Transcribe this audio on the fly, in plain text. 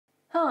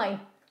Hi,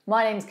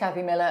 my name's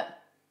Kathy Millett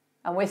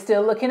and we're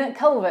still looking at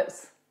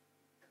culverts.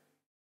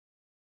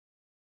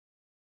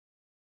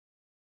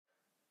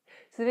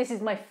 So this is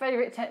my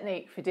favourite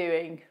technique for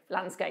doing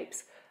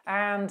landscapes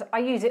and I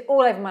use it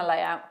all over my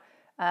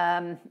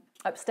layout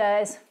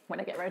upstairs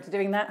when I get around to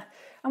doing that.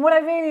 And what I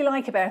really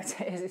like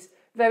about it is it's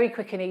very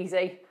quick and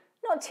easy,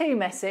 not too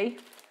messy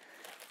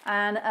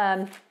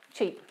and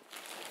cheap.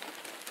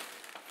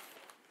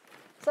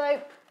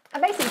 So I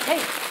basically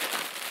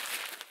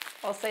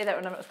I'll say that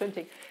when I'm not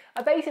scrunching.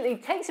 I basically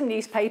take some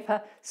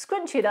newspaper,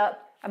 scrunch it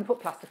up and put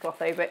plaster cloth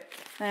over it.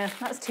 Now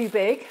that's too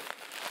big.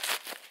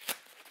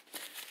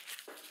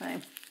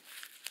 So,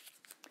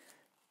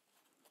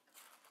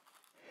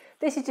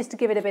 this is just to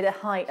give it a bit of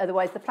height,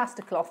 otherwise the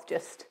plaster cloth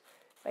just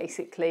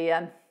basically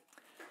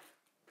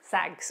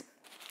sags.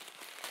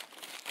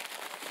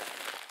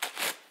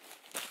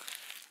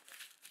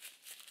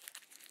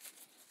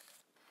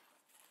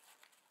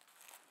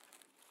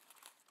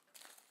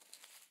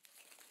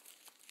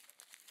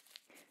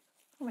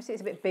 Obviously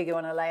it's a bit bigger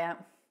on a layout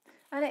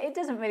and it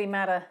doesn't really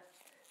matter.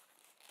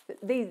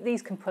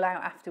 These can pull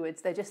out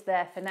afterwards, they're just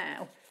there for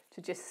now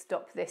to just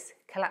stop this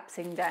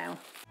collapsing down.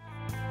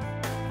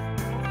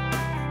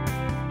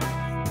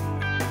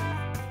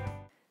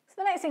 So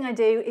the next thing I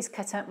do is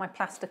cut out my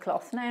plaster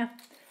cloth. Now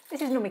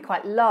this is normally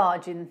quite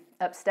large in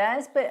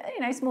upstairs, but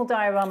you know, small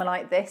diorama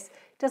like this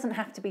doesn't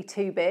have to be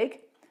too big.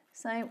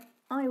 So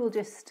I will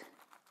just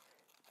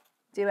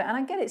do it and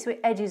I get it so it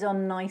edges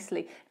on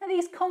nicely. Now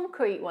these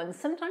concrete ones,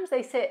 sometimes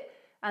they sit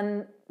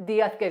and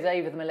the earth goes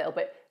over them a little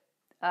bit.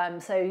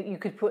 So you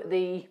could put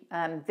the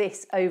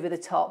this over the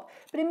top,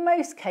 but in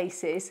most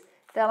cases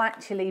they'll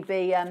actually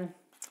be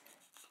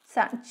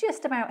sat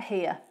just about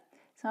here.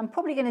 So I'm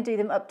probably going to do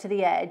them up to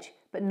the edge,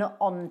 but not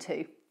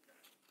onto.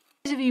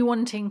 Those of you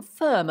wanting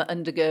firmer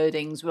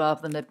undergirdings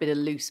rather than a bit of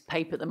loose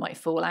paper that might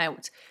fall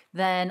out,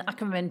 then I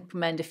can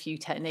recommend a few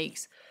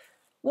techniques.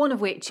 One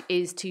of which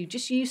is to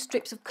just use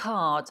strips of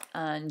card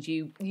and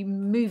you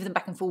move them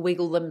back and forth,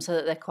 wiggle them so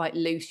that they're quite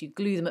loose, you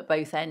glue them at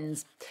both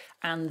ends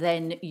and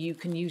then you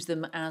can use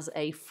them as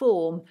a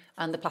form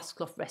and the plaster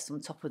cloth rests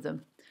on top of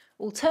them.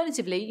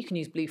 Alternatively, you can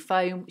use blue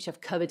foam, which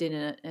I've covered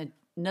in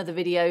another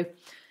video,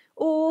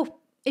 or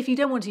if you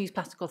don't want to use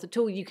plaster cloth at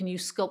all, you can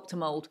use sculptor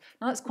mould.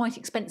 Now that's quite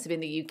expensive in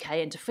the UK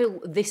and to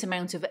fill this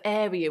amount of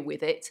area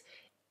with it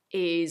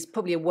is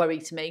probably a worry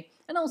to me.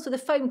 And also the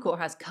foam core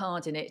has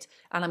card in it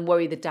and I'm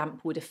worried the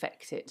damp would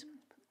affect it.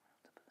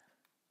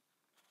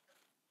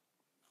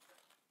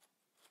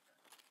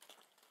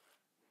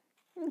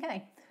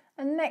 Okay,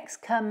 and next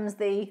comes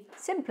the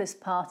simplest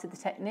part of the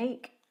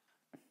technique,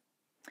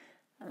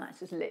 and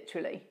that's just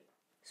literally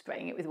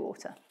spraying it with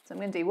water. So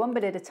I'm going to do one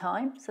bit at a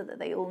time so that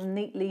they all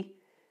neatly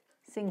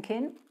sink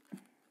in.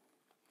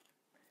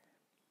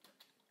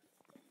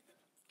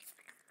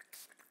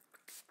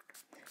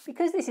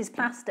 Because this is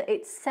plaster,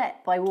 it's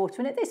set by water,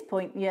 and at this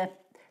point, yeah,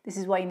 this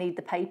is why you need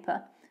the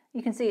paper.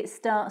 You can see it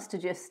starts to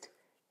just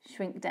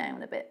shrink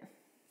down a bit.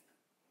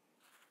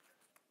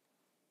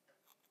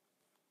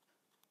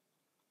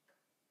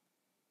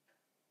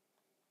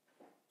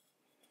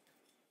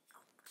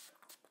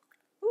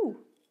 Ooh,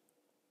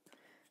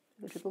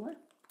 a dribble there.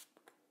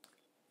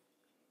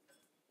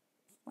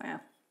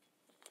 Wow.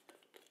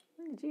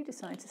 When did you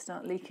decide to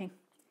start leaking?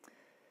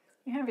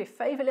 You have your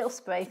favourite little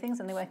spray things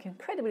and they work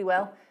incredibly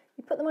well.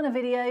 You put them on a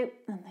video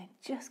and they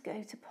just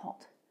go to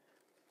pot.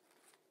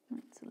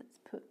 Right, so let's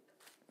put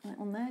that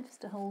on there just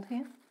to hold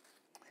here.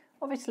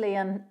 Obviously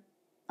on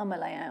my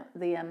layout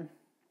the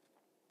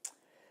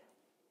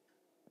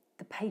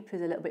paper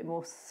is a little bit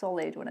more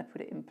solid when I put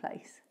it in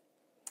place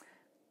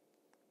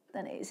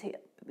than it is here,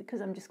 but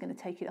because I'm just going to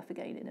take it off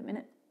again in a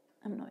minute,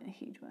 I'm not in a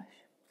huge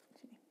rush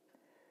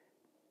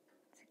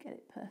to get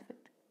it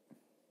perfect.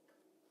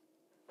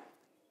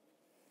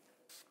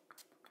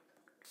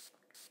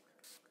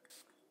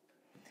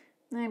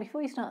 Now,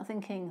 before you start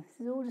thinking, this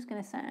is all just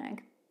going to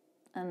sag,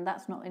 and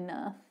that's not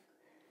enough,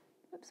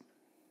 oops,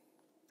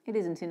 it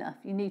isn't enough.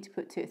 You need to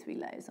put 2 or 3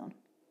 layers on.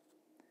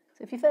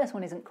 So if your first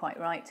one isn't quite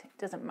right, it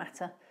doesn't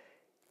matter,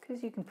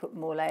 because you can put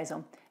more layers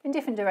on. In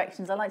different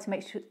directions, I like to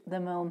make sure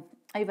them all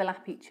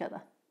overlap each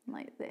other,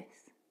 like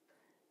this.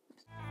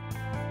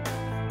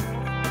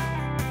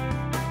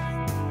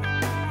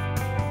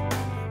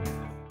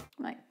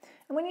 Right.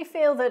 And when you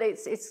feel that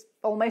it's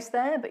almost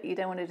there, but you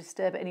don't want to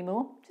disturb it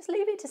anymore, just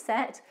leave it to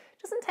set.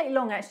 It doesn't take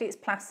long, actually, it's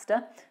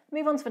plaster.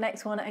 Move on to the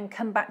next one and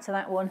come back to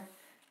that one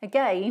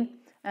again,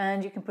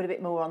 and you can put a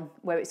bit more on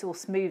where it's all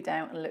smoothed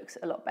out and looks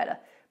a lot better.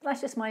 But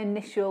that's just my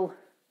initial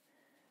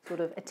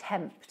sort of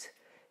attempt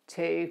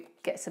to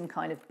get some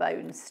kind of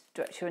bone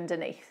structure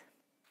underneath.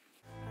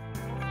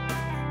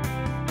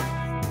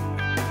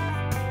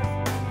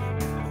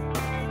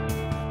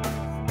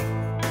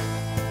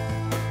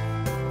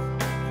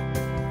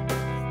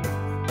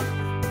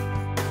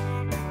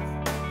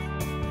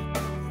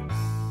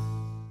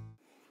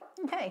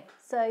 Okay,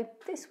 so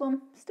this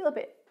one still a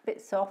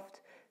bit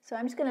soft, so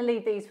I'm just going to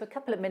leave these for a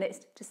couple of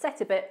minutes to set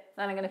a bit,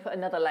 then I'm going to put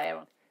another layer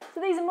on. So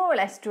these are more or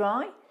less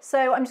dry.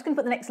 So I'm just going to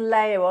put the next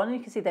layer on. You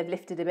can see they've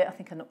lifted a bit. I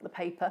think I knocked the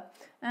paper.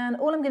 And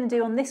all I'm going to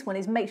do on this one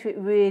is make sure it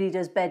really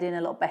does bed in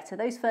a lot better.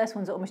 Those first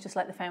ones are almost just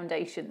like the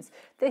foundations.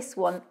 This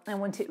one, I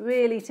want it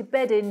really to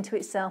bed into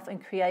itself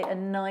and create a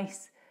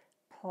nice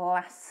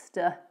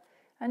plaster.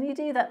 And you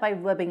do that by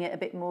rubbing it a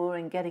bit more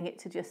and getting it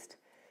to just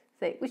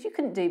thick, which you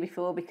couldn't do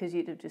before because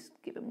you'd have just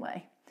given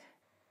way.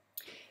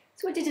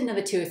 So I did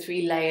another 2 or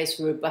 3 layers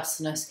for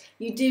robustness.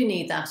 You do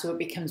need that or it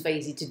becomes very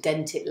easy to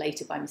dent it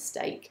later by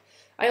mistake.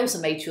 I also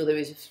made sure there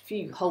was as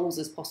few holes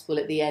as possible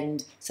at the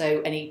end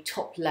so any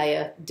top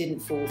layer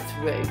didn't fall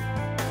through.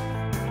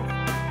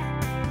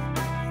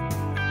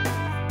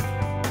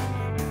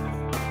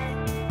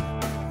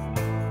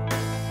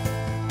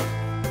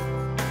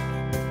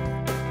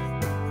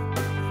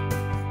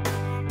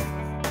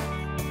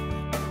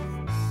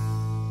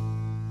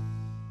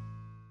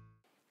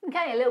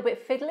 Okay, a little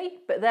bit fiddly,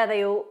 but there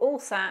they all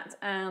sat,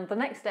 and the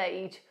next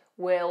stage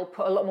we'll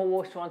put a lot more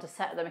water on to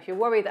set them. If you're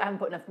worried that I haven't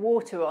put enough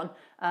water on,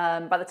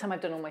 by the time I've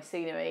done all my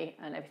scenery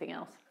and everything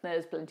else,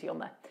 there's plenty on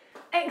there.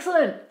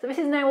 Excellent, so this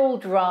is now all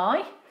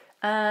dry.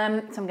 So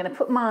I'm going to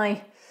put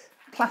my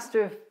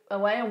plaster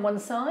away on one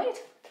side,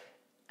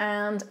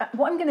 and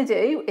what I'm going to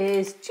do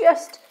is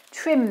just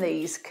trim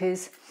these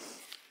because,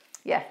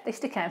 yeah, they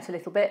stick out a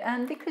little bit,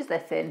 and because they're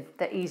thin,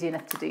 they're easy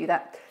enough to do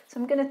that. So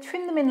I'm going to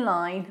trim them in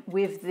line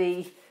with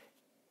the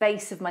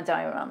base of my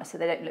diorama so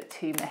they don't look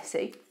too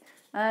messy.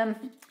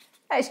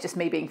 It's just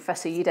me being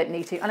fussy, you don't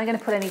need to. And I'm going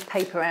to put any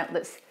paper out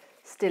that's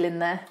still in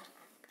there.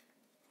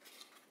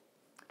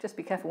 Just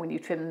be careful when you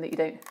trim them that you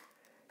don't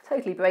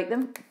totally break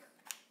them.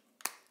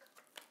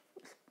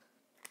 Oops.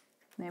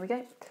 There we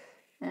go.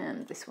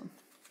 And this one.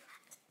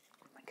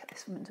 I might cut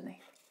this from underneath.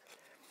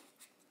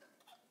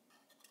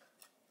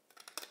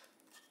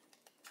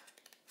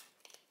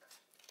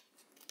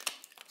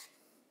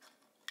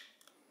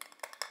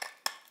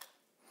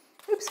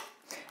 Oops.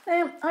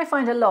 Now, I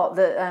find a lot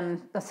that,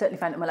 I certainly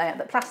found it in my layout,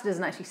 that plaster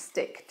doesn't actually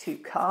stick to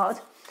card.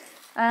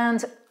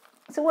 And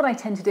so what I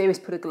tend to do is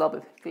put a glob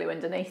of glue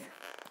underneath,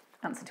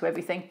 answer to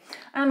everything.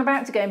 And I'm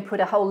about to go and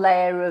put a whole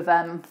layer of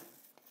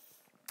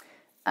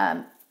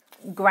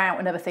grout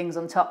and other things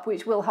on top,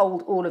 which will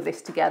hold all of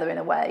this together in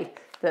a way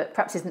that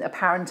perhaps isn't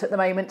apparent at the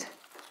moment.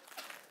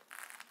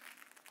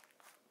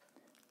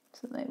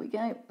 So there we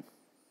go.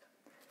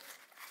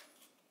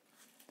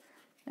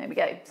 There we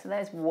go. So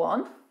there's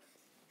one.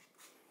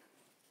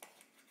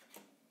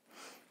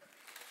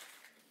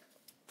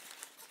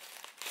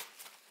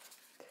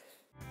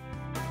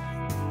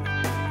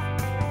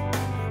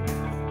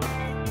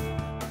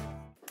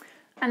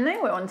 And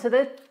now we're on to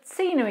the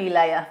scenery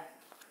layer.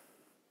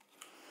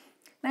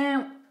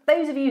 Now,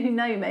 those of you who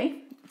know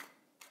me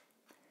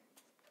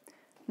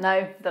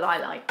know that I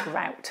like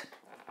grout.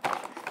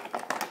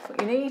 That's what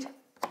you need.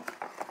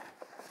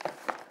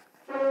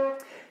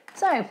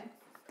 So,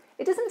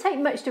 it doesn't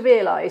take much to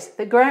realise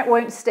that grout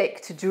won't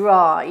stick to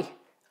dry,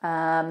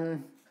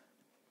 to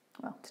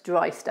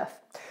dry stuff.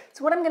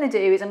 So what I'm going to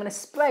do is I'm going to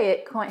spray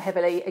it quite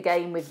heavily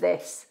again with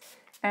this.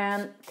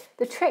 And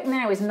the trick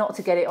now is not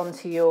to get it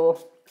onto your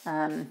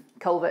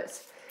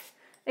culverts.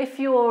 If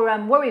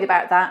you're worried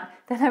about that,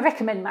 then I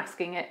recommend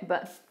masking it,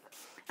 but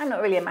I'm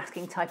not really a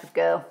masking type of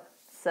girl,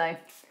 so I'm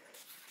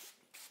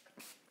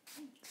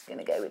just going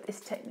to go with this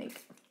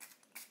technique.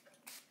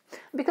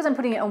 Because I'm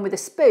putting it on with a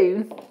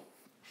spoon,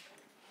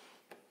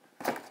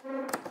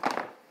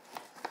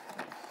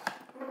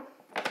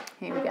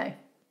 here we go.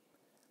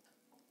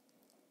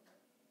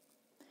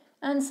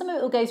 And some of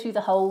it will go through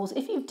the holes.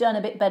 If you've done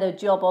a bit better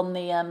job on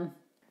the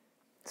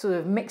sort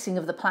of mixing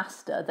of the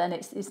plaster, then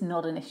it's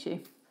not an issue.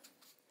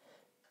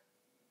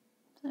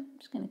 So I'm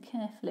just going to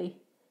carefully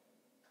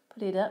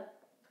put it up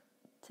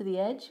to the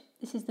edge.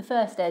 This is the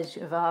first edge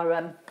of our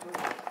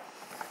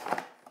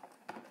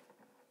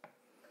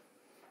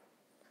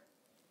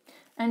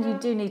and you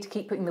do need to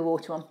keep putting the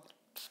water on.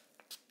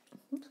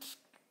 Oops.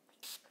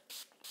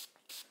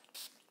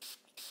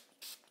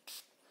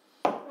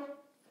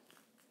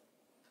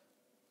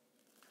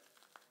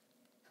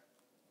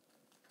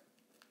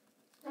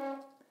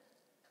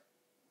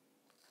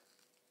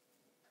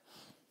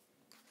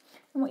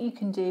 And what you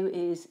can do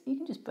is you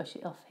can just brush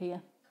it off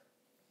here.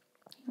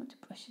 You want to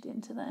brush it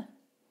into there.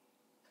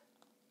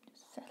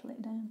 Just settle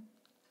it down.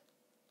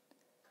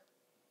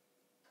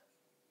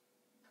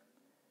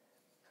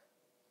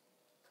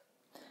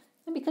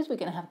 And because we're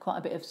going to have quite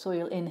a bit of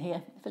soil in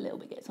here, if a little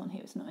bit gets on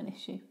here, it's not an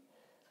issue.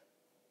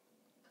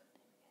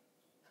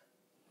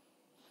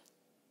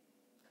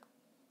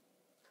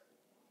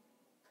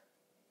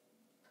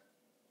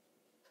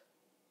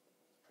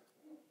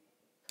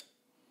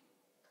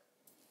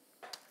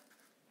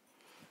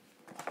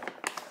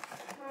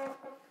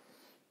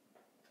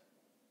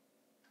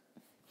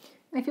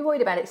 And if you're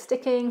worried about it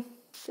sticking,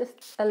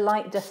 just a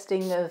light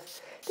dusting of,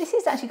 this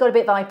has actually got a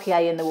bit of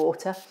IPA in the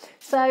water.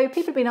 So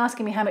people have been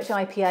asking me how much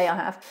IPA I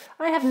have.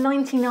 I have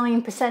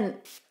 99.9%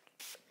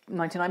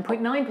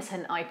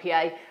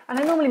 IPA, and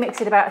I normally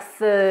mix it about a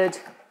third,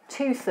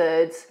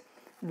 2/3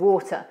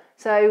 water.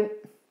 So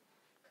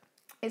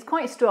it's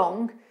quite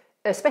strong.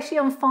 especially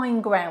on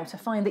fine grout, I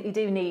find that you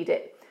do need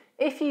it.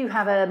 If you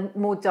have a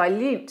more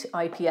dilute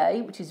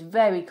IPA, which is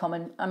very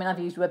common, I mean, I've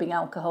used rubbing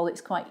alcohol,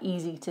 it's quite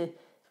easy to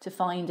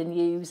find and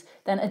use,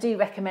 then I do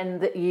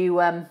recommend that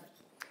you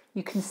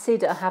you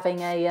consider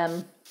having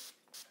a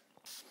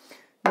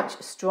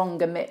much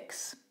stronger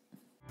mix.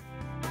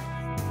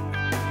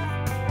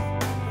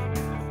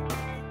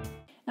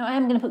 Now I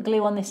am going to put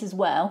glue on this as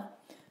well,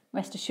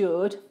 rest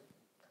assured,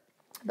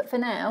 but for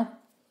now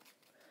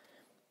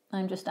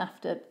I'm just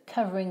after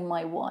covering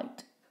my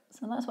white.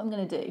 So that's what I'm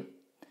going to do.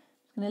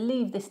 I'm going to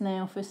leave this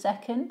now for a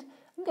second.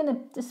 I'm going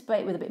to just spray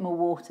it with a bit more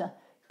water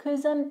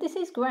because this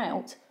is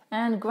grout,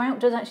 and grout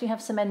does actually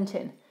have cement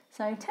in.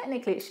 So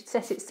technically it should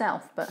set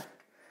itself, but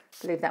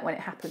I'll leave that when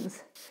it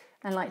happens.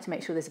 I like to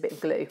make sure there's a bit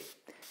of glue.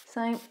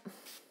 So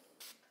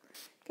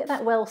get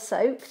that well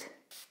soaked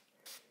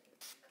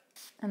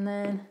and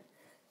then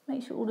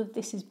make sure all of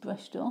this is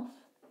brushed off.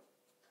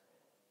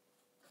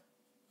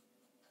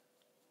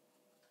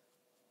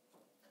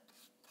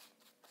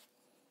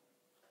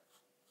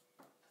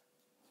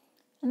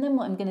 And then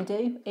what I'm going to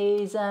do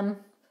is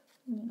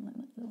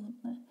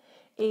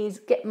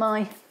get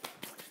my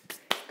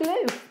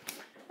glue.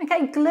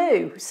 Okay,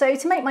 glue. So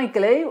to make my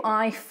glue,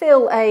 I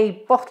fill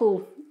a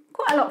bottle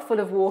quite a lot full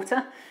of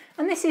water,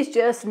 and this is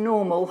just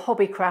normal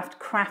Hobbycraft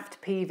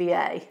craft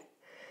PVA.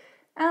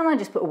 And I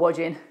just put a wodge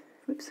in.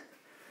 Oops.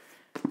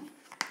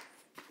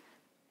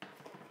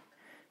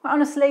 Well,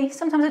 honestly,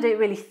 sometimes I do it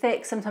really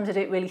thick, sometimes I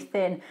do it really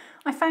thin.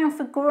 I found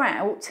for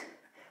grout,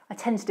 I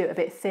tend to do it a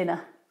bit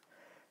thinner.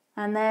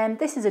 And then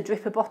this is a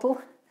dripper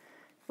bottle,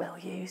 well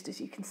used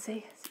as you can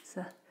see. It's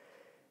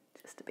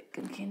just a bit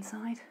gunky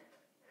inside.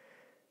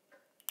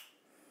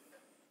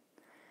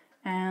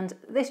 And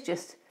this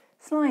just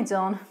slides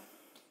on,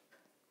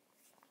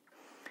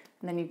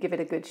 and then you give it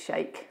a good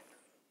shake,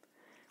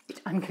 which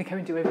I'm going to go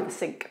and do over the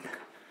sink.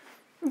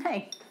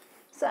 Okay,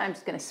 so I'm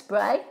just going to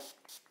spray,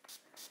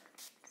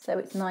 so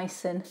it's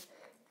nice and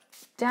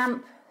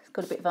damp. It's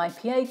got a bit of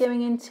IPA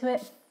going into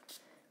it,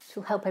 which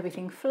will help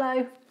everything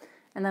flow.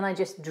 And then I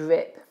just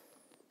drip.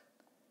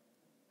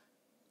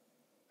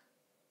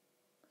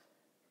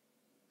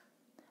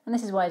 And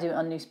this is why I do it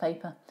on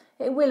newspaper.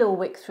 It will all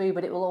wick through,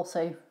 but it will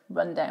also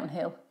run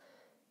downhill.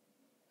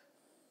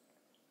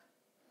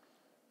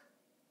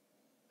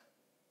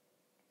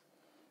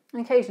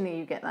 And occasionally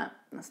you get that.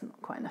 That's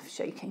not quite enough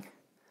shaking.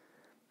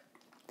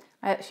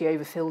 I actually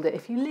overfilled it.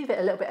 If you leave it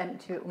a little bit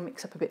empty, it will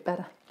mix up a bit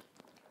better.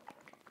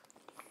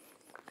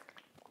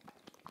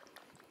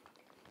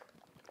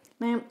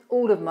 Now,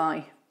 all of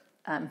my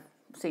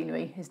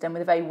scenery is done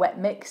with a very wet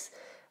mix,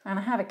 and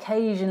I have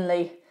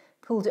occasionally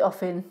pulled it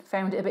off and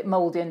found it a bit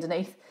mouldy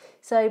underneath.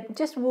 So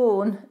just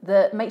warn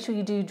that make sure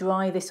you do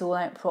dry this all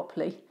out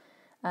properly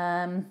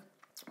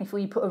before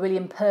you put a really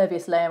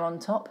impervious layer on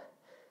top.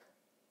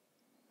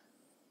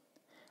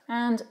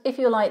 And if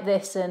you're like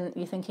this and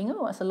you're thinking,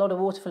 oh, that's a lot of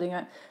water falling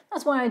out,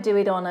 that's why I do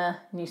it on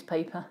a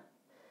newspaper.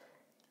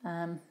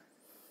 So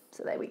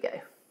there we go.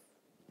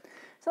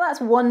 So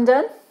that's one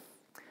done,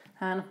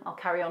 and I'll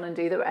carry on and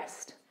do the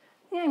rest.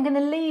 Yeah, I'm going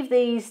to leave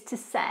these to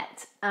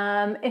set.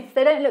 If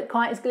they don't look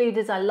quite as glued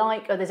as I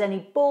like, or there's any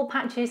bald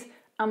patches,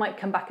 I might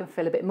come back and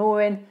fill a bit more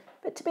in.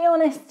 But to be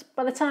honest,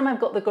 by the time I've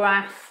got the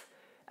grass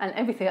and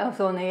everything else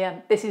on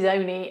here, this is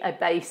only a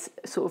base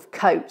sort of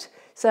coat.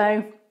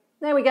 So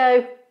there we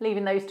go,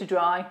 leaving those to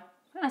dry,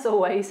 as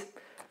always.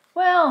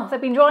 Well, they've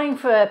been drying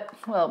for,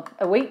 well,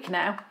 a week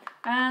now,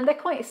 and they're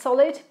quite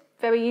solid,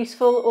 very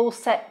useful, all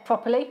set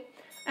properly.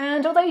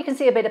 And although you can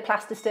see a bit of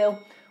plaster still,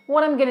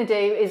 what I'm going to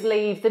do is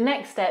leave the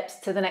next steps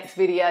to the next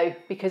video,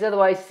 because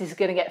otherwise this is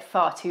going to get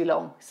far too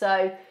long.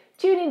 So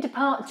tune into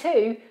part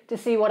 2 to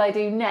see what I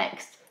do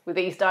next with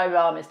these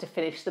dioramas to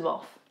finish them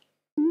off.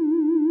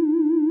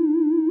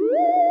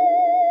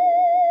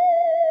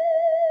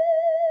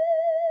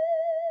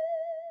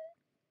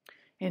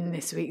 In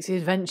this week's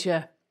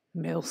adventure,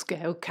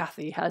 Mill-Scale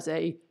Cathy has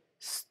a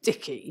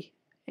sticky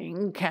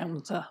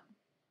encounter.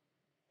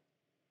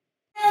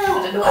 I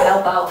don't know what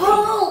help out.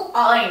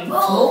 I'm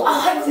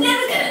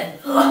never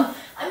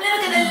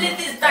gonna live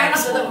this down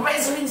with a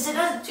razor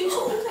incident. That's me.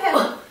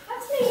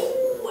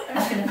 I'm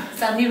just gonna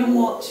stand here and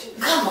watch.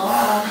 Come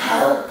on,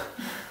 help.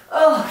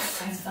 Oh,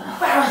 so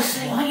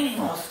embarrassing. Whining.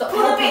 Stop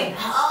pull a bit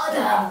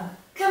harder.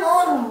 Come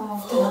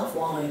on. Enough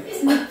whining.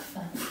 Isn't it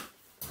fun?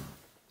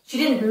 She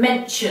didn't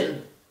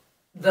mention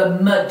the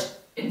mud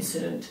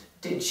incident,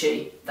 did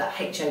she? That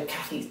H.O.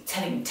 Cathy's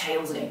telling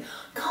tales again.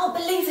 Can't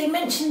believe they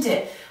mentioned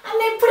it. And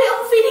they put it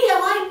on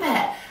video, I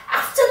bet.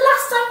 After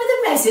last time with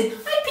the resin,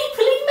 I had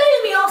people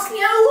emailing me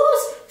asking how it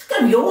was. It's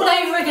going to be all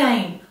over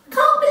again.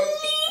 Can't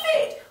believe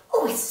it.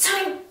 Oh, it's so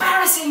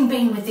embarrassing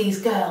being with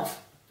these girls.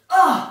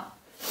 Oh,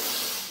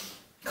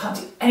 can't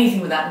do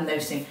anything without them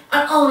noticing.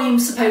 And I'm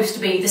supposed to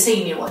be the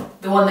senior one,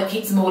 the one that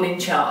keeps them all in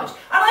charge. And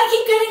I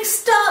keep getting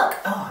stuck.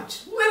 Oh, it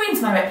just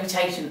ruins my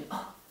reputation.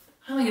 Oh,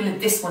 how am I going to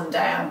live this one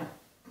down?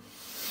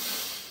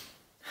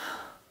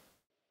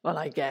 Well,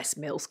 I guess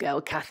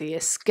Mill-Scale Cathy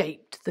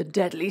escaped the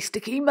deadly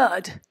sticky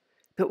mud.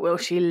 But will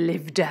she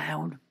live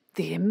down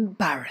the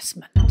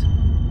embarrassment?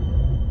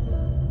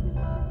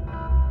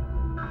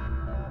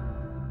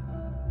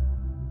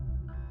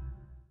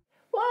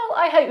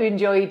 I hope you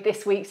enjoyed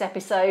this week's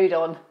episode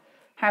on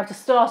how to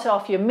start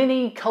off your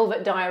mini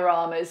culvert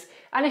dioramas.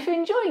 And if you're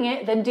enjoying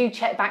it, then do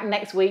check back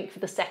next week for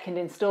the second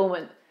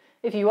instalment.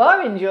 If you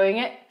are enjoying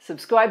it,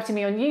 subscribe to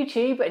me on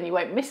YouTube and you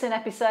won't miss an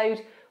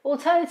episode.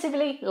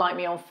 Alternatively, like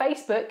me on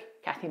Facebook,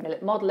 Kathy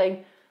Millett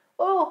Modelling,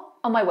 or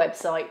on my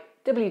website,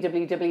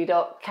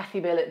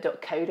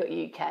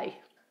 www.kathymillett.co.uk.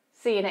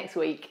 See you next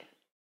week.